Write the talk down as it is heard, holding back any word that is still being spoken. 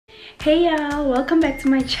Hey y'all, welcome back to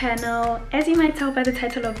my channel. As you might tell by the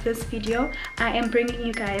title of this video, I am bringing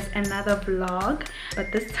you guys another vlog,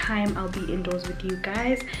 but this time I'll be indoors with you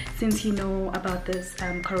guys since you know about this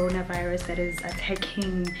coronavirus that is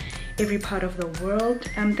attacking every part of the world.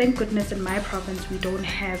 Thank goodness in my province we don't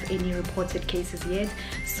have any reported cases yet,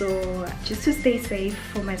 so just to stay safe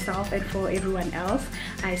for myself and for everyone else,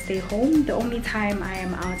 I stay home. The only time I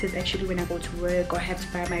am out is actually when I go to work or have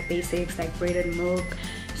to buy my basics like bread and milk.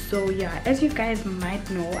 So yeah, as you guys might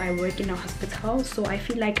know, I work in a hospital, so I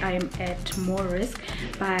feel like I am at more risk,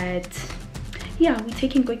 but yeah, we're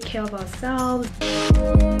taking good care of ourselves.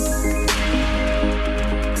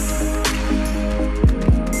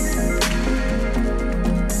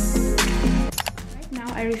 Right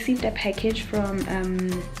now I received a package from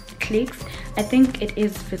Clicks. I think it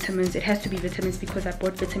is vitamins. It has to be vitamins because I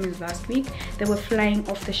bought vitamins last week. They were flying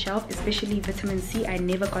off the shelf, especially vitamin C. I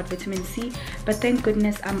never got vitamin C, but thank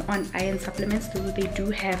goodness I'm on iron supplements, so they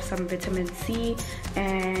do have some vitamin C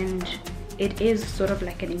and it is sort of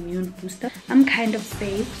like an immune booster. I'm kind of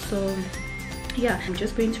safe, so yeah, I'm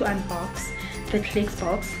just going to unbox the Clicks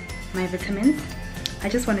box, my vitamins. I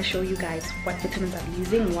just want to show you guys what vitamins I'm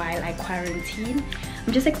using while I quarantine.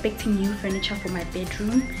 I'm just expecting new furniture for my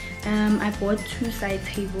bedroom. I bought 2 side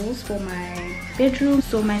tables for my bedroom,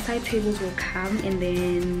 so my side tables will come, and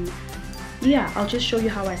then yeah, I'll just show you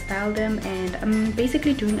how I style them. And I'm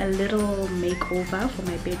basically doing a little makeover for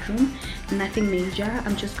my bedroom, nothing major.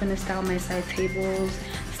 I'm just gonna style my side tables,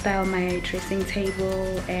 style my dressing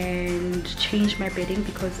table, and change my bedding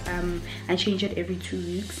because I change it every 2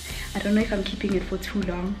 weeks. I don't know if I'm keeping it for too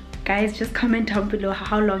long. Guys, just comment down below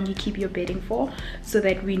how long you keep your bedding for so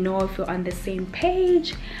that we know if we're on the same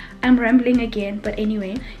page. I'm rambling again, but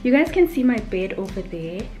anyway, you guys can see my bed over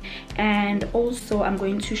there, and also I'm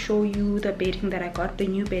going to show you the bedding that I got, the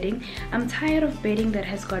new bedding. I'm tired of bedding that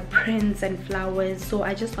has got prints and flowers, so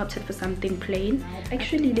I just opted for something plain.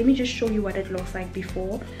 Actually, let me just show you what it looks like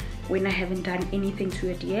before when I haven't done anything to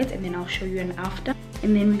it yet, and then I'll show you an after,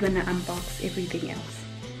 and then we're gonna unbox everything else.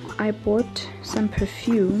 I bought some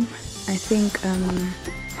perfume, I think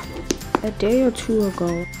a day or 2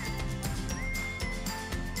 ago.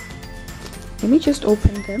 Let me just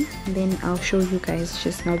open them and then I'll show you guys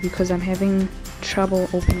just now because I'm having trouble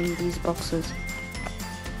opening these boxes.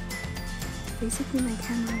 Basically my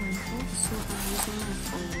camera went off, so I'm using my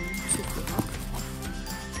phone to vlog.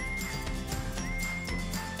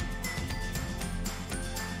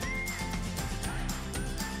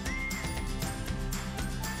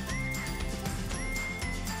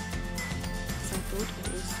 So I thought it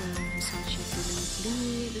is the Versace Feeling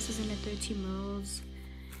Blue. This is in a 30 ml.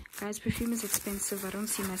 Guys, perfume is expensive. I don't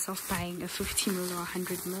see myself buying a 50 ml or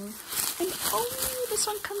 100 ml. And oh, this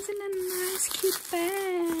one comes in a nice cute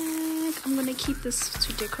bag. I'm gonna keep this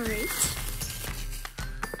to decorate.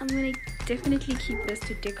 I'm gonna definitely keep this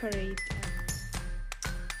to decorate.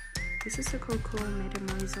 This is the Coco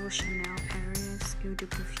Mademoiselle Chanel Paris Eau de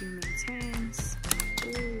Perfume Intense.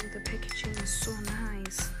 Oh, the packaging is so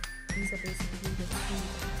nice. These are basically the two.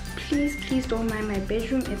 Please don't mind my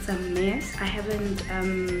bedroom. It's a mess. I haven't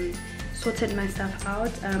sorted my stuff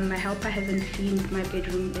out. My helper hasn't cleaned my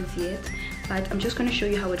bedroom as yet, but I'm just going to show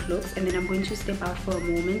you how it looks, and then I'm going to step out for a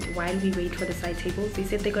moment while we wait for the side tables. They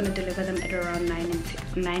said they're going to deliver them at around 9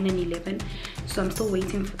 and 11, so I'm still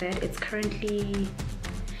waiting for that. It's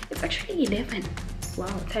actually 11. Wow,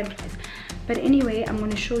 time flies. But anyway, I'm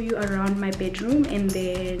going to show you around my bedroom, and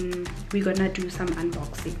then we're gonna do some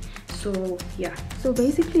unboxing. So yeah, so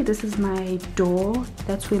basically this is my door.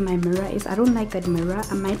 That's where my mirror is. I don't like that mirror.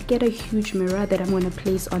 I might get a huge mirror that I'm going to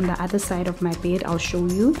place on the other side of my bed. I'll show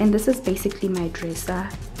you. And this is basically my dresser.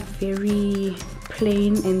 Very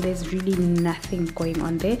plain, and there's really nothing going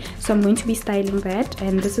on there, so I'm going to be styling that.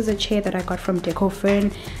 And this is a chair that I got from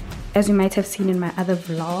Makeover, as you might have seen in my other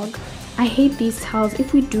vlog. I hate these towels.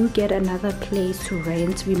 If we do get another place to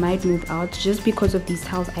rent, we might move out just because of these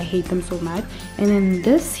towels. I hate them so much. And then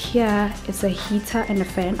this here is a heater and a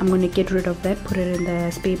fan. I'm going to get rid of that, put it in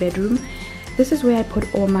the spare bedroom. This is where I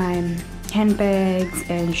put all my handbags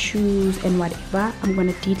and shoes and whatever. I'm going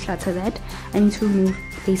to declutter that. I need to remove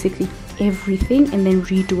basically everything and then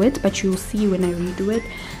redo it, but you'll see when I redo it.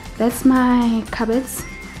 That's my cupboards.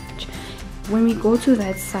 When we go to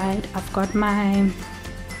that side, I've got my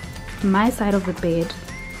side of the bed.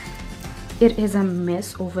 It is a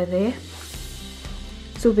mess over there.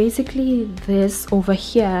 So basically this over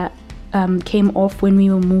here came off when we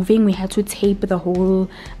were moving. We had to tape the whole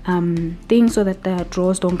thing so that the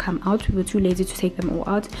drawers don't come out. We were too lazy to take them all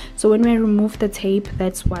out, so when we removed the tape,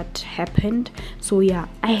 that's what happened. So yeah,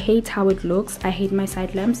 I hate how it looks. I hate my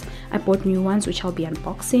side lamps. I bought new ones, which I'll be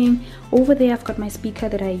unboxing. Over there I've got my speaker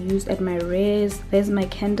that I used at my res. There's my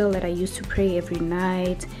candle that I used to pray every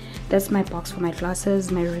night. That's my box for my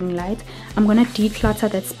glasses, my ring light. I'm gonna declutter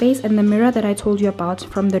that space, and the mirror that I told you about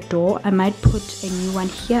from the door, I might put a new one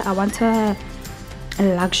here. I want a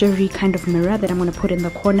luxury kind of mirror that I'm gonna put in the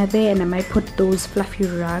corner there, and I might put those fluffy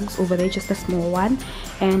rugs over there, just a small one.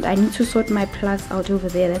 And I need to sort my plugs out over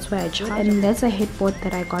there. That's where I charge. And that's a headboard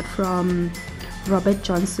that I got from Robert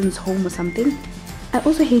Johnson's home or something. I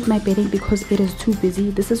also hate my bedding because it is too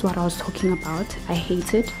busy. This is what I was talking about. I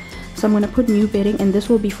hate it. So I'm going to put new bedding, and this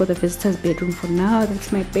will be for the visitor's bedroom for now.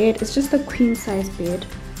 That's my bed. It's just a queen size bed,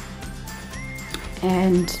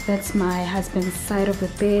 and that's my husband's side of the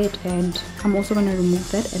bed. And I'm also going to remove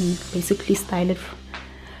that and basically style it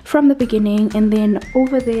from the beginning. And then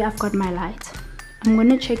over there I've got my light. I'm going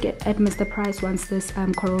to check it at Mr. Price once this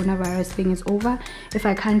coronavirus thing is over, if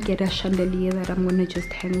I can't get a chandelier that I'm going to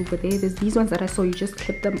just hang over there. There's these ones that I saw, you just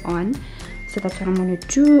clip them on. So that's what I'm going to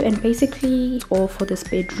do. And basically it's all for this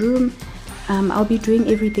bedroom. I'll be doing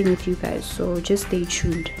everything with you guys, so just stay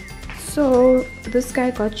tuned. So this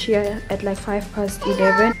guy got here at like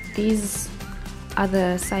 11:05. These are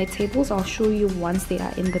the side tables. I'll show you once they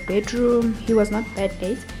are in the bedroom. He was not that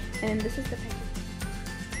late. And this is the package.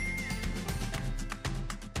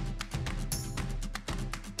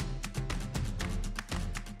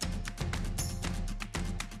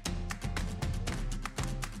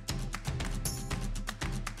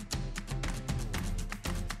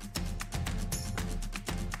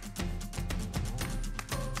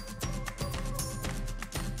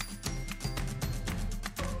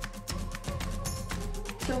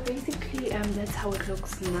 So basically that's how it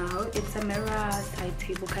looks now. It's a mirror side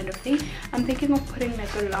table kind of thing. I'm thinking of putting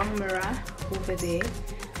like a long mirror over there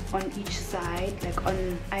on each side, like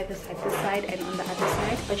on either side, this side and on the other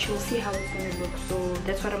side, but you'll see how it's gonna look. So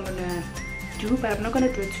that's what I'm gonna do, but I'm not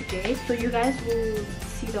gonna do it today. So you guys will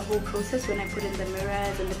see the whole process when I put in the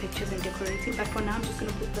mirrors and the pictures and decorating. But for now I'm just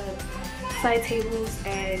gonna put the side tables,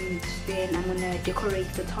 and then I'm gonna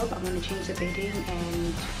decorate the top. I'm gonna change the bedding,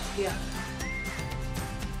 and yeah.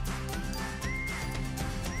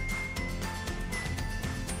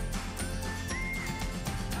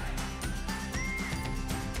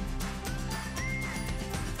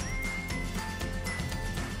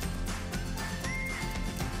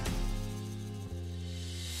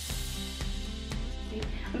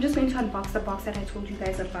 I'm just going to unbox the box that I told you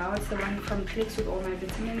guys about, the one from Clicks with all my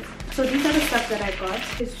vitamins. So these are the stuff that I got.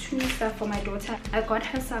 There's two stuff for my daughter. I got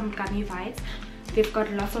her some gummy vites. They've got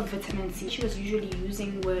lots of vitamin C. She was usually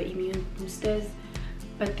using were immune boosters,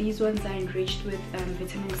 but these ones are enriched with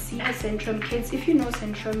vitamin C. Centrum, kids, if you know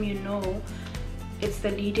Centrum, you know it's the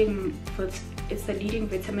leading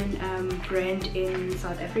vitamin brand in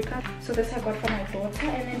South Africa. So this I got for my daughter.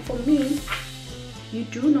 And then for me, you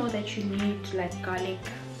do know that you need like garlic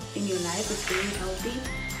in your life. It's very healthy.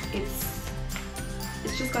 It's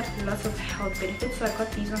just got lots of health benefits. So I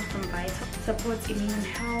got these ones from Vital. Supports immune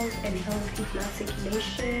health and healthy blood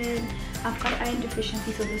circulation. I've got iron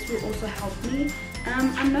deficiency, so this will also help me.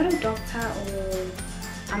 I'm not a doctor, or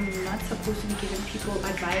I'm not supposed to be giving people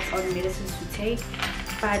advice on medicines to take,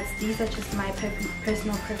 but these are just my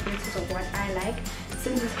personal preferences of what I like.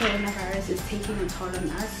 Since this coronavirus is taking a toll on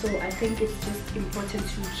us, so I think it's just important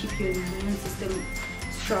to keep your immune system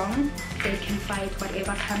strong, so it can fight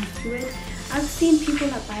whatever comes to it. I've seen people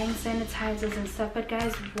are buying sanitizers and stuff, but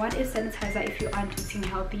guys, what is sanitizer if you aren't eating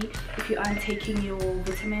healthy, if you aren't taking your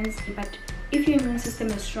vitamins? But if your immune system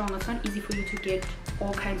is strong, it's not easy for you to get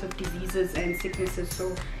all kinds of diseases and sicknesses.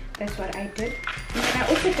 So that's what I did. And then I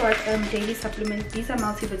also got daily supplements. These are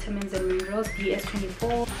multivitamins and minerals,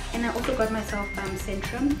 DS24. And I also got myself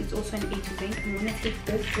Centrum. It's also an A to zinc. I'm going to take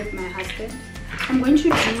this with my husband. I'm going to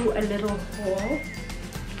do a little haul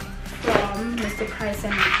from Mr. Price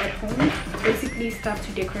and at home. Basically stuff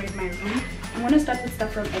to decorate my room. I'm going to start with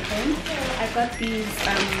stuff from at home. I got these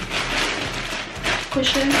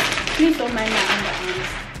cushions. Please don't mind my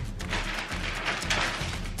underarms.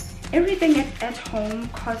 Everything at home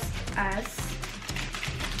cost us,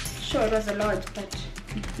 sure, it was a lot, but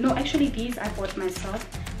no, actually these I bought myself.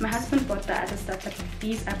 My husband bought the other stuff, but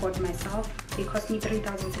these I bought myself. They cost me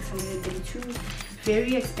 3,632.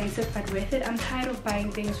 Very expensive, but worth it. I'm tired of buying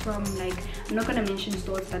things from, like, I'm not gonna mention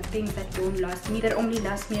stores, but things that don't last me, that only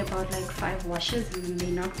last me about like 5 washes, and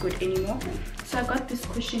they're not good anymore. So I got this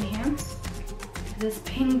cushion here, this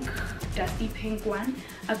pink, dusty pink one.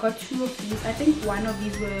 I got 2 of these. I think one of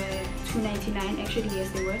these were $2.99. Actually,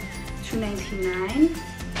 yes, they were $2.99.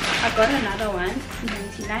 I got another one,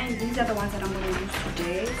 $2.99. These are the ones that I'm going to use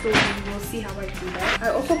today, so we will see how I do that. I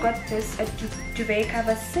also got this a duvet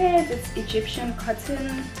cover set. It's Egyptian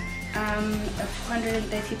cotton, a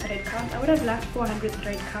 230 thread count. I would have loved 400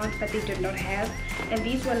 thread count, but they did not have. And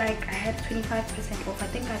these were like, I had 25% off. I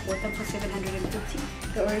think I bought them for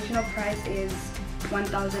 $750. The original price is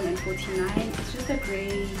 $1,049. It's just a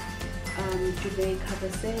gray duvet cover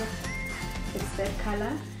set. It's that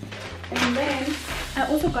color. And then I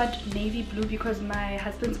also got navy blue because my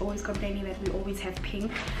husband's always complaining that we always have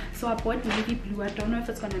pink. So I bought navy blue. I don't know if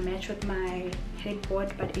it's gonna match with my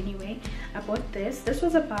headboard, but anyway, I bought this. This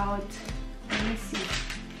was about, let me see.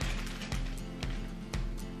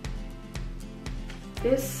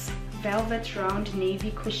 This velvet round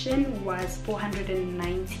navy cushion was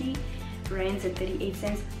 490 rands and 38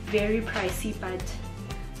 cents. Very pricey, but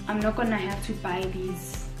I'm not gonna have to buy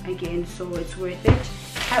these again, so it's worth it.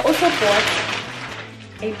 I also bought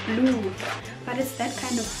a blue, but it's that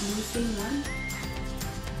kind of blue same one.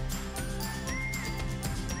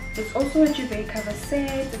 It's also a duvet cover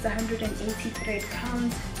set. It's 180 thread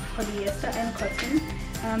count, polyester and cotton.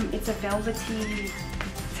 It's a velvety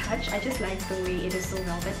touch. I just like the way it is so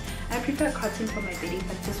velvet. I prefer cotton for my bedding,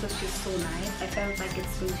 but this was just so nice. I felt like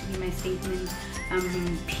it's going to be my statement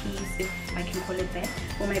piece, if I can call it that,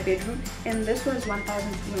 for my bedroom. And this was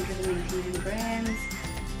 1,299 grams.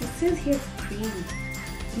 It says here it's cream.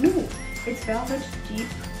 No, it's velvet deep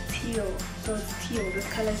teal. So it's teal. This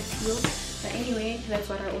color is teal. But anyway, that's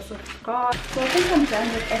what I also got. So I think I'm done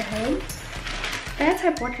with at home. That I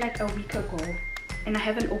bought like a week ago, and I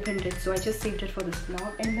haven't opened it, so I just saved it for this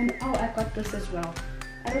vlog. And then oh, I got this as well.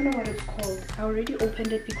 I don't know what it's called. I already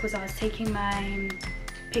opened it because I was taking my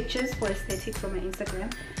pictures for aesthetics for my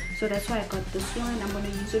Instagram. So that's why I got this one. I'm gonna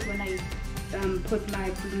use it when I put my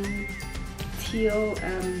blue teal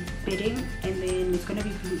bedding, and then it's gonna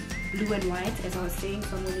be blue and white as I was saying,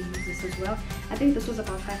 so I'm gonna use this as well. I think this was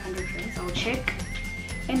about 500 rands. I'll check.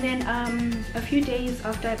 And then a few days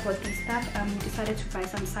after I bought this stuff, we decided to buy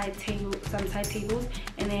some side tables,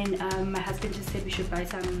 and then my husband just said we should buy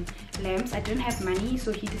some lamps. I didn't have money,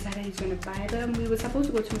 so he decided he's gonna buy them. We were supposed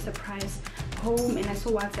to go to MrP's home, and I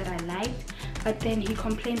saw ones that I liked, but then he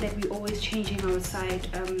complained that we're always changing our side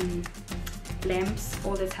lamps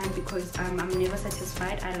all the time because I'm never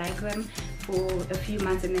satisfied. I like them for a few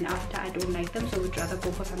months, and then after I don't like them, so we'd rather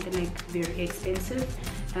go for something like very expensive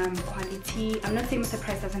quality. I'm not saying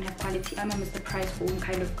MrP doesn't have quality. I'm a MrP home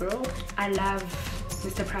kind of girl. I love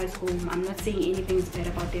MrP home. I'm not saying anything's bad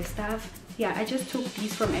about their stuff. Yeah, I just took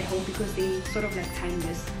these from at home because they sort of like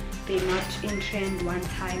timeless. They're not in trend one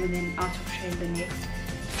time and then out of trend the next.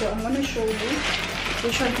 So I'm going to show you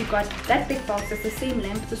which one we got. That big box is the same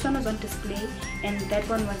lamp. This one was on display, and that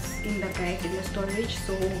one was in the bag in the storage.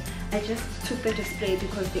 So I just took the display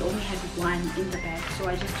because they only had one in the bag, so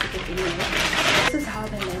I just took it anyway. This is how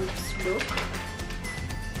the lamps look.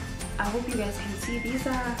 I hope you guys can see. These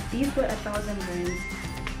were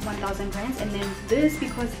 1,000 rands, and then this,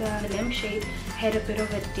 because the lampshade had a bit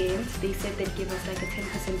of a dent, they said they'd give us like a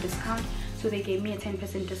 10% discount. So they gave me a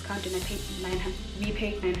 10% discount, and we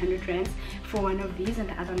paid 900 rands for one of these, and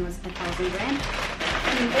the other one was 1,000 rand.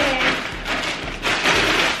 And then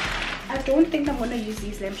I don't think I'm gonna use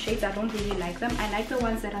these lampshades. I don't really like them. I like the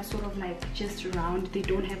ones that are sort of like just round. They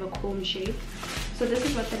don't have a comb shape. So this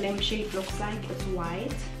is what the lampshade looks like. It's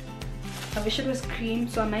white. I wish it was cream,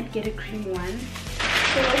 so I might get a cream one.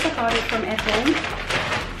 So that's about it from at home.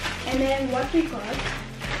 And then what we got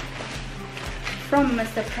from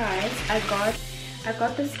MrP, I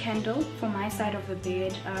got this candle for my side of the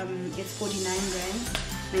bed. It's 49 rands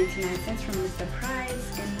 99 cents from MrP,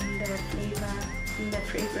 in the flavor, in the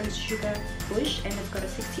fragrance sugar bush, and it's got a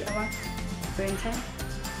 60-hour burn time.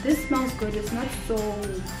 This smells good. It's not so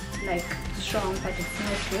like strong, but it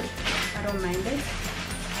smells good. I don't mind it.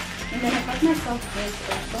 And then I got myself this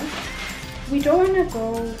also. We don't want to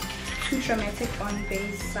go too dramatic on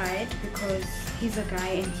Bay's side because he's a guy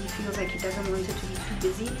and he feels like he doesn't want it to be too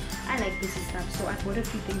busy. I like busy stuff, so I bought a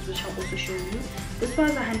few things which I'll also show you. This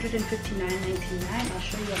was $159.99. I'll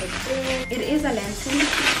show you what it is. It is a lantern,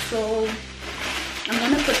 so I'm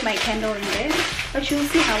gonna put my candle in there, but you'll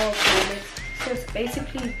see how I'll fold it. So it's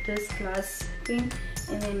basically this glass thing,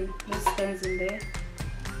 and then this stands in there.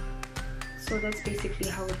 So that's basically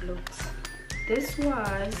how it looks. This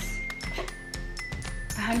was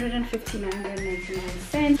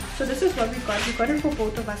 $159.99. So this is what we got. We got it for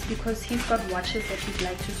both of us because he's got watches that he'd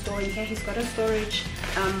like to store in here. He's got a storage,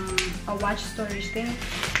 a watch storage thing.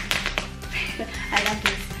 I love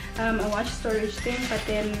this. a watch storage thing, but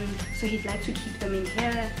then so he'd like to keep them in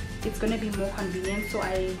here. It's gonna be more convenient, so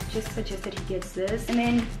I just suggested he gets this. And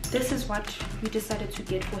then this is what we decided to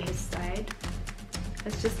get for his side.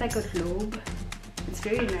 It's just like a globe. It's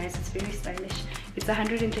very nice, it's very stylish. It's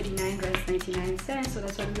 139.99, so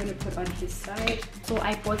that's what we're gonna put on his side. So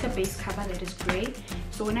I bought a base cover that is gray,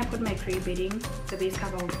 so when I put my gray bedding, the base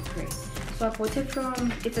cover will be gray. So I bought it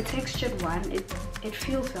from, it's a textured one, it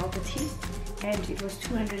feels velvety, and it was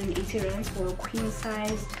 280 rands for a queen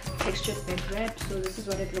size textured bed wrap. So this is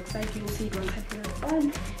what it looks like. You'll see it once I put it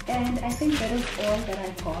on, and I think that is all that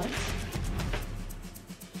I got.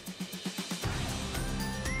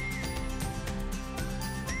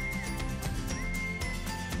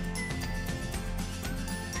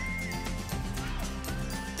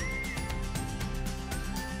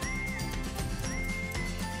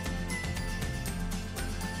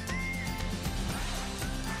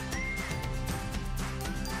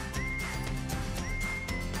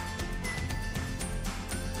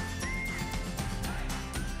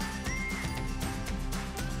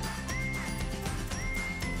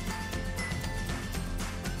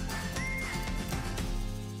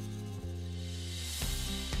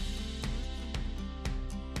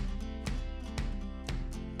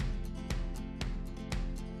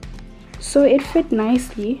 So it fit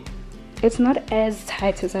nicely. It's not as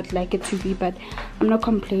tight as I'd like it to be, but I'm not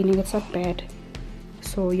complaining, it's not bad.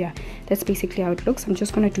 So yeah, that's basically how it looks. I'm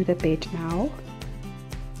just gonna do the bed now.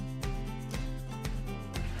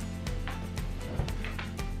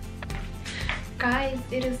 Guys,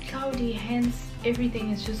 it is cloudy, hence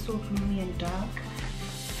everything is just so gloomy and dark.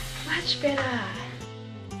 Much better.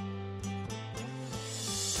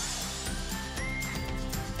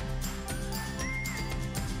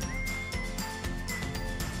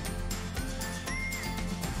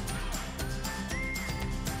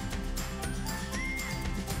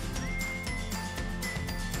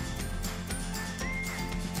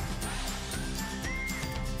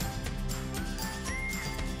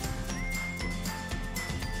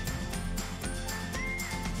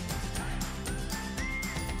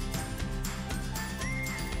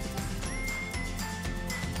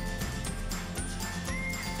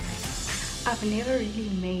 I've never really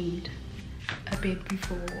made a bed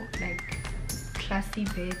before, like classy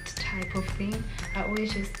bed type of thing. I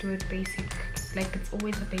always just do it basic, like it's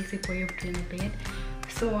always a basic way of doing a bed.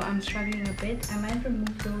 So I'm struggling a bit. I might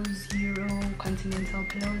remove those Euro continental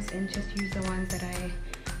pillows and just use the ones that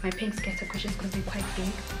my pink scatter cushions, because they're quite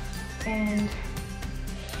big. And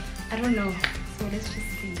I don't know, so let's just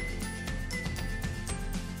see.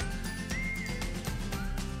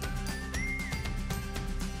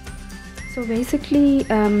 So basically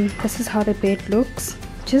this is how the bed looks.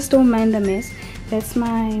 Just don't mind the mess. That's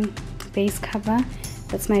my base cover,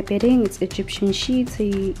 that's my bedding. It's Egyptian sheets,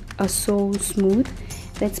 they are so smooth.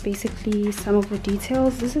 That's basically some of the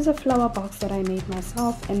details. This is a flower box that I made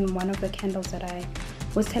myself, and one of the candles that I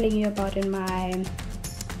was telling you about in my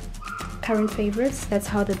current favorites. That's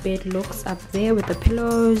how the bed looks up there with the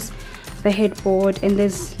pillows, the headboard, and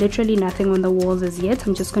there's literally nothing on the walls as yet.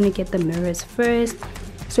 I'm just going to get the mirrors first.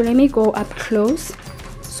 So let me go up close.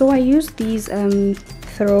 So I used these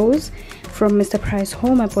throws from Mr. Price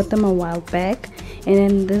Home. I bought them a while back, and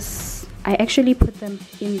then this, I actually put them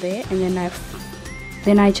in there, and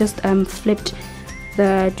then I just flipped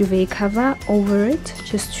the duvet cover over it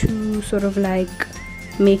just to sort of like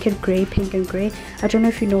make it gray, pink and gray. I don't know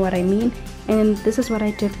if you know what I mean. And this is what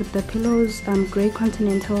I did with the pillows, gray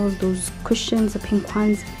continentals, those cushions, the pink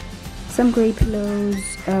ones, some gray pillows.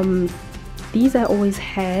 These I always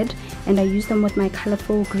had, and I use them with my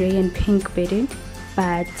colorful gray and pink bedding.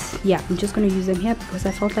 But yeah, I'm just going to use them here because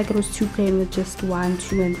I felt like it was too plain with just 1,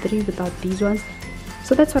 2 and 3 without these ones.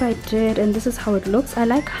 So that's what I did, and this is how it looks. I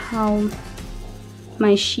like how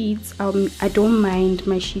my sheets, I don't mind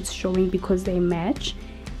my sheets showing because they match.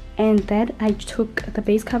 And that I took the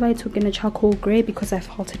base cover, I took in a charcoal gray because I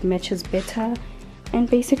felt it matches better. And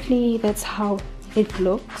basically that's how it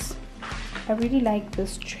looks. I really like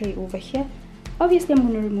this tray over here. Obviously I'm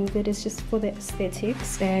going to remove it, it's just for the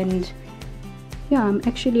aesthetics. And yeah, I'm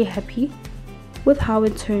actually happy with how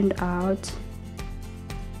it turned out.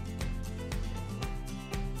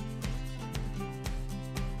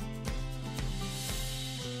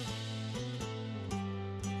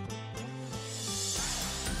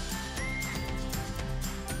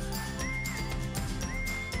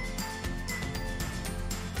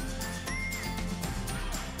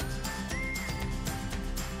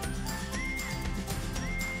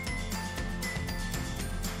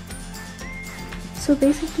 So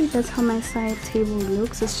basically that's how my side table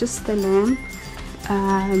looks. It's just the lamp,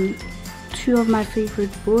 two of my favorite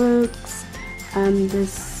books,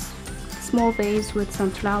 this small vase with some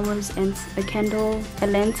flowers and a candle, a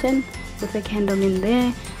lantern with a candle in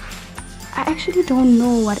there. I actually don't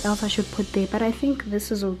know what else I should put there, but I think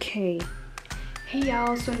this is okay. Hey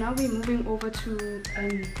y'all, so now we're moving over to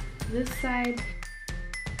this side.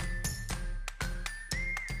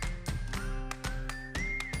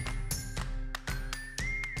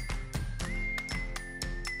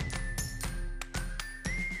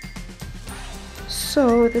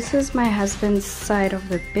 So this is my husband's side of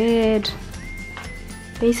the bed.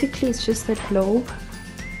 Basically it's just that globe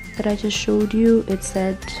that I just showed you. It's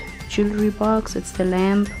that jewelry box, it's the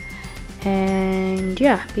lamp, and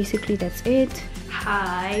yeah, basically that's it.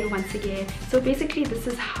 Hi once again. So basically this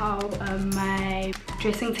is how my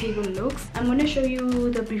dressing table looks. I'm going to show you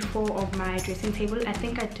the before of my dressing table. I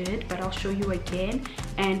think I did, but I'll show you again,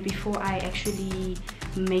 and before I actually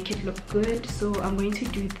make it look good. So I'm going to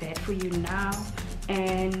do that for you now.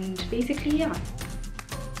 And basically, yeah.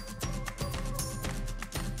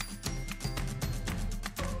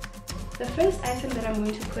 The first item that I'm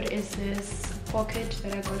going to put is this orchid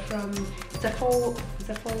that I got from the faux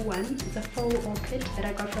orchid that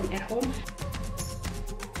I got from at home.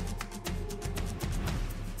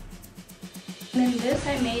 And then this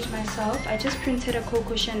I made myself. I just printed a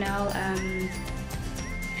Coco Chanel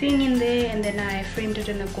thing in there, and then I framed it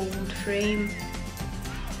in a gold frame.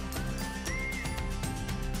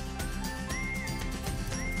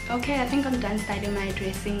 Okay, I think I'm done styling my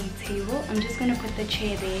dressing table. I'm just gonna put the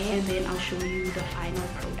chair there, and then I'll show you the final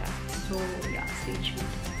product. So yeah, stay tuned.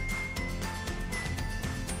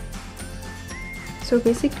 So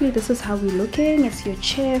basically this is how we're looking. It's your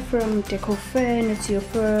chair from Deco Fern, it's your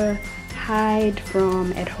fur hide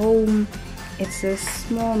from at home, it's a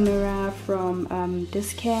small mirror from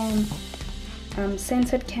Discan,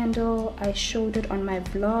 scented candle, I showed it on my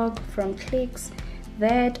vlog from Clicks.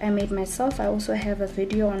 That I made myself. I also have a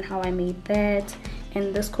video on how I made that.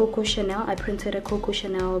 And this Coco Chanel, I printed a Coco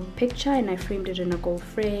Chanel picture and I framed it in a gold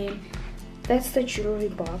frame. That's the jewelry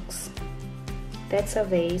box. That's a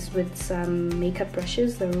vase with some makeup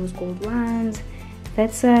brushes, the rose gold ones.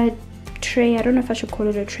 That's a tray, I don't know if I should call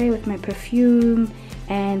it a tray, with my perfume.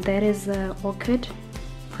 And that is the orchid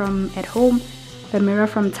from at home, the mirror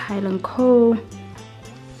from Thailand Co,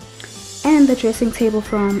 and the dressing table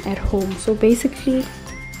from at home. So basically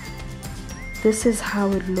this is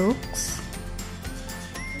how it looks.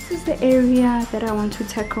 This is the area that I want to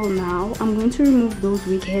tackle now. I'm going to remove those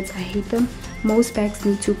wig heads. I hate them. Most bags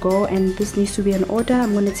need to go, and this needs to be in order.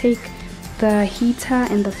 I'm going to take the heater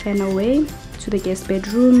and the fan away to the guest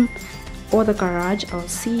bedroom or the garage, I'll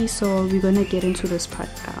see. So we're going to get into this part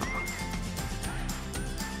now.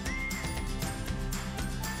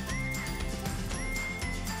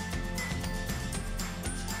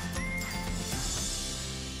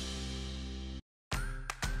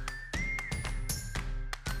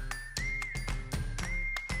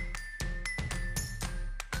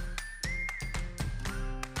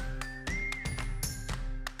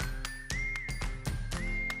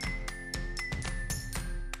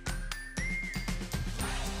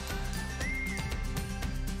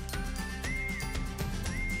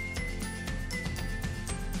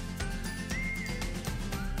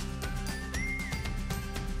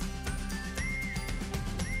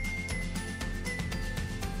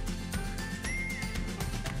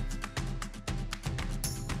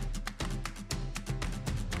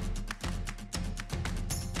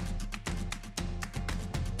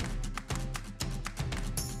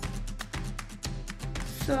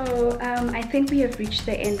 So I think we have reached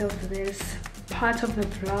the end of this part of the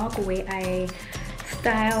vlog where I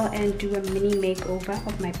style and do a mini makeover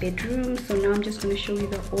of my bedroom. So now I'm just going to show you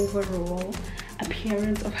the overall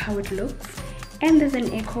appearance of how it looks. And there's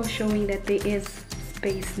an echo showing that there is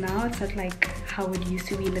space now. It's not like how it used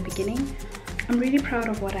to be in the beginning. I'm really proud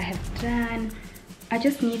of what I have done. I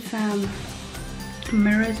just need some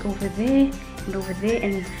mirrors over there and over there,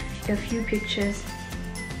 and a few pictures,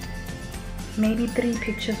 maybe 3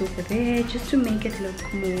 pictures over there, just to make it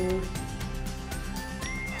look more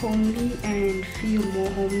homely and feel more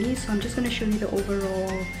homely. So I'm just going to show you the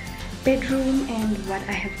overall bedroom and what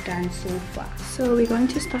I have done so far. So we're going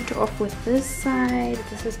to start off with this side.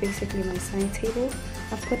 This is basically my side table.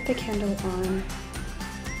 I've put the candle on,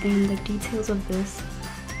 and the details of this,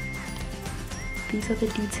 these are the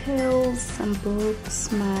details, some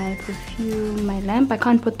books, my perfume, my lamp. I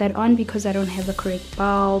can't put that on because I don't have the correct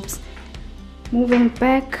bulbs. Moving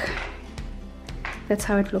back, that's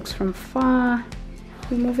how it looks from far.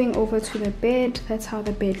 We're moving over to the bed. That's how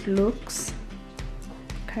the bed looks.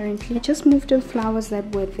 currently. I just moved the flowers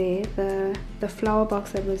that were there, the flower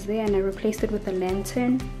box that was there, and I replaced it with a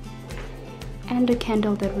lantern and a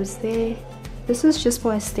candle that was there. This is just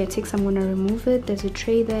for aesthetics. I'm gonna remove it. There's a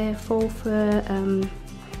tray there, faux fur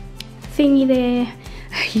thingy there.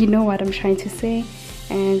 You know what I'm trying to say.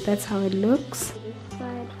 And that's how it looks. This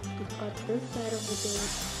side, we've got this side of the bed,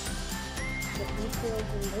 the details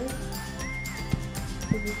in this,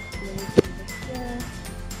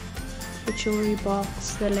 the jewelry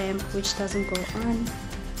box, the lamp which doesn't go on,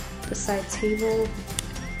 the side table.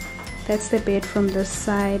 That's the bed from this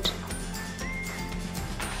side,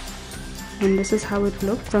 and this is how it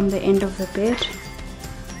looked from the end of the bed.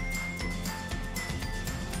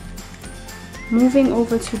 Moving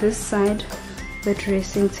over to this side, the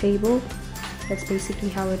dressing table. That's basically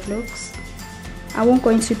how it looks. I won't go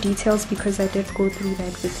into details because I did go through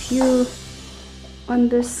that with you. On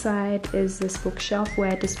this side is this bookshelf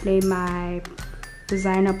where I display my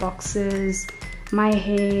designer boxes, my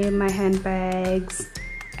hair, my handbags,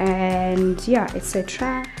 and yeah,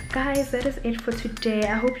 etc. Guys, that is it for today.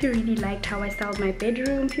 I hope you really liked how I styled my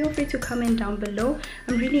bedroom. Feel free to comment down below.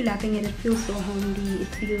 I'm really loving it. It feels so homely. It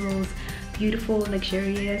feels beautiful,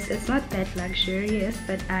 luxurious. It's not that luxurious,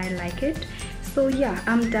 but I like it. So yeah,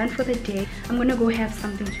 I'm done for the day. I'm gonna go have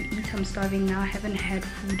something to eat. I'm starving now. I haven't had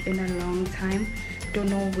food in a long time. Don't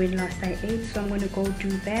know when last I ate, so I'm gonna go do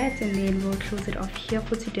that, and then we'll close it off here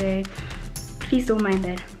for today. Please don't mind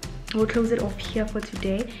that. We'll close it off here for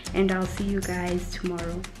today, and I'll see you guys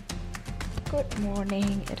tomorrow. Good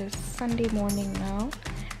morning. It is Sunday morning now.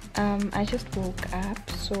 I just woke up,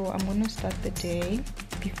 so I'm gonna start the day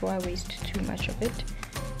before I waste too much of it.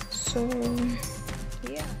 So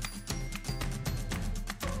yeah.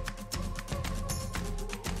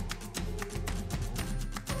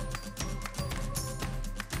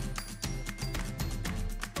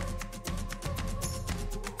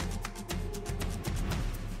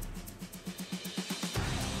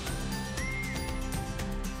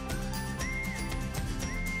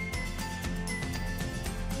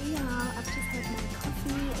 I've just had my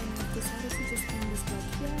coffee and I've decided to just end this vlog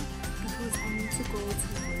here because I need to go to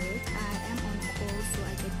work. I am on call, so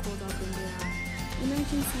I get called out when there are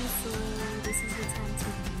emergencies, so this is the time to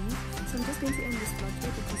leave. So I'm just going to end this vlog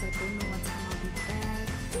here because I don't know what time I'll be back.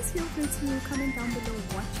 Please feel free to comment down below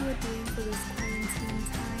what you are doing for this quarantine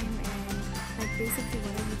time, and like basically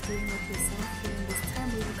what are you doing with yourself during this time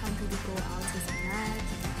where you can't really go out as much.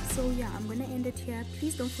 So yeah, I'm gonna end it here.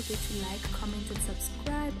 Please don't forget to like, comment, and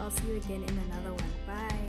subscribe. I'll see you again in another one. Bye.